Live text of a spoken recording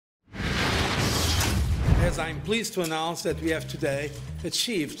as I'm pleased to announce that we have today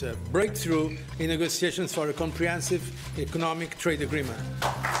achieved a breakthrough in negotiations for a comprehensive economic trade agreement.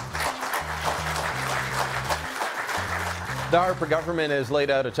 The Harper government has laid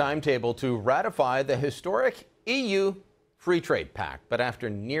out a timetable to ratify the historic EU Free Trade Pact. But after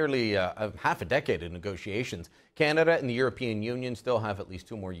nearly half a decade of negotiations, Canada and the European Union still have at least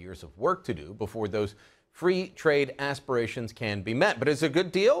 2 more years of work to do before those free trade aspirations can be met. But is it a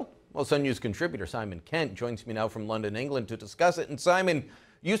good deal? Well, Sun News contributor Simon Kent joins me now from London, England to discuss it. And Simon,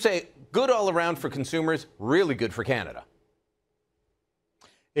 you say good all around for consumers, really good for Canada.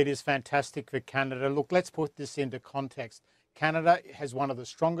 It is fantastic for Canada. Look, let's put this into context. Canada has one of the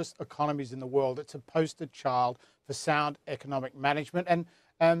strongest economies in the world. It's a poster child for sound economic management,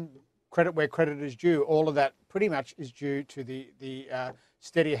 and credit where credit is due. All of that pretty much is due to the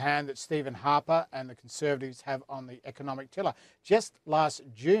steady hand that Stephen Harper and the Conservatives have on the economic tiller. Just last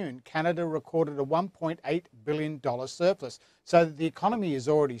June, Canada recorded a $1.8 billion surplus. So the economy is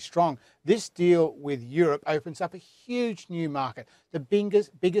already strong. This deal with Europe opens up a huge new market, the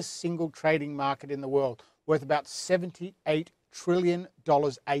biggest single trading market in the world, worth about $78 trillion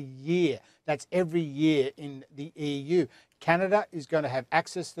a year. That's every year in the EU. Canada is going to have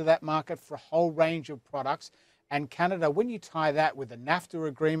access to that market for a whole range of products. And Canada, when you tie that with the NAFTA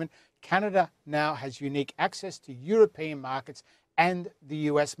agreement, Canada now has unique access to European markets and the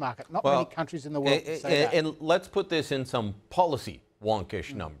US market. Not many countries in the world can say that. And let's put this in some policy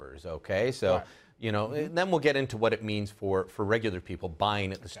wonkish numbers, okay? So, right. You know, then we'll get into what it means for regular people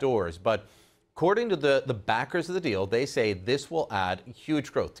buying at the stores. But according to the backers of the deal, they say this will add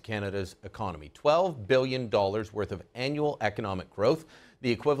huge growth to Canada's economy. $12 billion worth of annual economic growth, the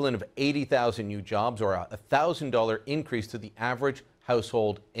equivalent of 80,000 new jobs or a $1,000 increase to the average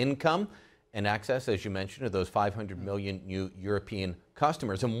household income, and access, as you mentioned, to those 500 million new European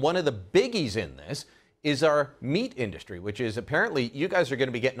customers. And one of the biggies in this is our meat industry, which is apparently you guys are going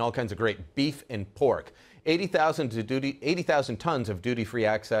to be getting all kinds of great beef and pork. 80,000 tons of duty-free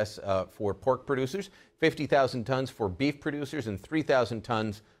access for pork producers, 50,000 tons for beef producers, and 3,000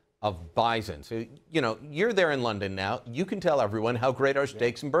 tons of bison. So, you know, you're there in London now. You can tell everyone how great our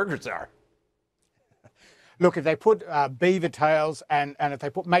steaks and burgers are. Look, if they put beaver tails and if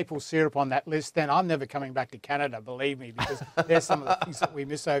they put maple syrup on that list, then I'm never coming back to Canada, believe me, because there's some of the things that we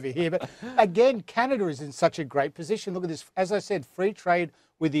miss over here. But again, Canada is in such a great position. Look at this. As I said, free trade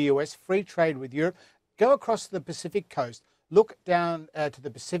with the US, free trade with Europe. Go across the Pacific coast, look down to the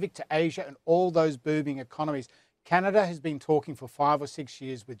Pacific, to Asia, and all those booming economies. Canada has been talking for 5 or 6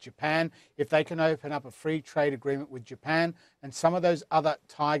 years with Japan. If they can open up a free trade agreement with Japan and some of those other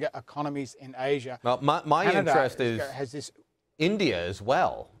tiger economies in Asia. Well, my interest is India as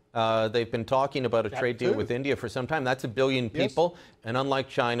well. They've been talking about a trade deal with India for some time. That's 1 billion people. Yes. And unlike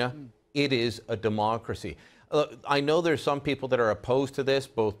China, it is a democracy. I know there's some people that are opposed to this,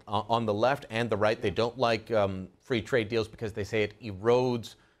 both on the left and the right. They don't like free trade deals because they say it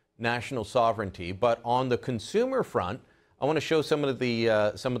erodes national sovereignty. But on the consumer front, I want to show some of the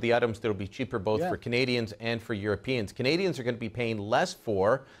items that will be cheaper both for Canadians and for Europeans. Canadians are going to be paying less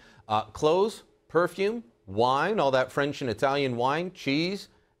for clothes, perfume, wine, all that French and Italian wine, cheese,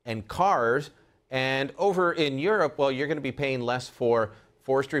 and cars. And over in Europe, well, you're going to be paying less for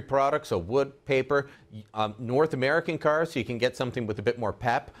forestry products, so wood, paper, North American cars, so you can get something with a bit more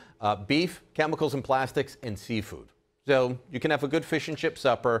pep, beef, chemicals and plastics, and seafood. So you can have a good fish and chip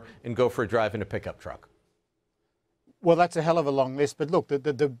supper and go for a drive in a pickup truck. Well, that's a hell of a long list. But look,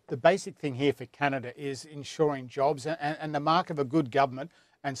 the basic thing here for Canada is ensuring jobs. And the mark of a good government,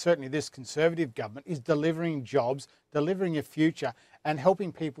 and certainly this Conservative government, is delivering jobs, delivering a future, and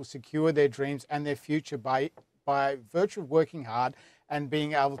helping people secure their dreams and their future by virtue of working hard and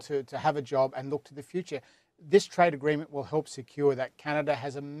being able to have a job and look to the future. This trade agreement will help secure that. Canada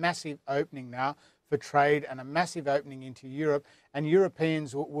has a massive opening now for trade and a massive opening into Europe, and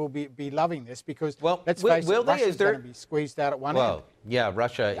Europeans will be loving this because, let's face it, Russia's going to be squeezed out at one end. Well, yeah,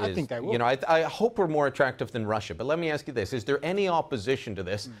 Russia is. I think they will. You know, I hope we're more attractive than Russia, but let me ask you this. Is there any opposition to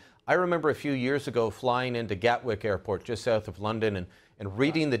this? I remember a few years ago flying into Gatwick Airport just south of London and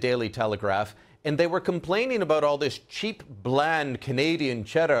reading the Daily Telegraph, and they were complaining about all this cheap, bland Canadian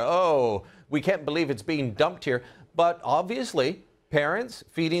cheddar. Oh, we can't believe it's being dumped here. But obviously, parents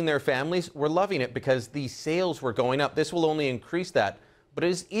feeding their families were loving it because the sales were going up. This will only increase that. But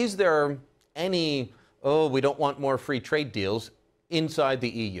is there any, we don't want more free trade deals inside the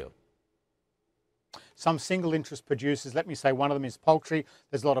EU? some single interest producers. Let me say one of them is poultry.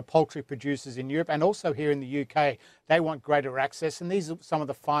 There's a lot of poultry producers in Europe and also here in the UK. They want greater access, and these are some of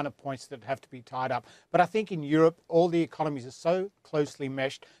the finer points that have to be tied up. But I think in Europe, all the economies are so closely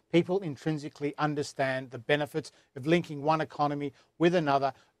meshed, people intrinsically understand the benefits of linking one economy with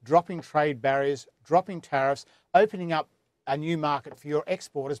another, dropping trade barriers, dropping tariffs, opening up a new market for your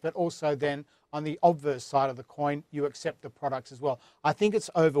exporters, but also then on the obverse side of the coin, you accept the products as well. I think it's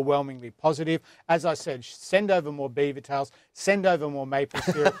overwhelmingly positive. As I said, send over more beaver tails, send over more maple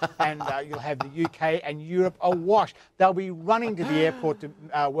syrup, and you'll have the UK and Europe awash. They'll be running to the airport to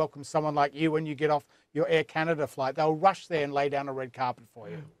welcome someone like you when you get off your Air Canada flight. They'll rush there and lay down a red carpet for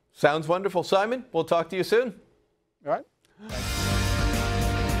you. Sounds wonderful. Simon, we'll talk to you soon. All right.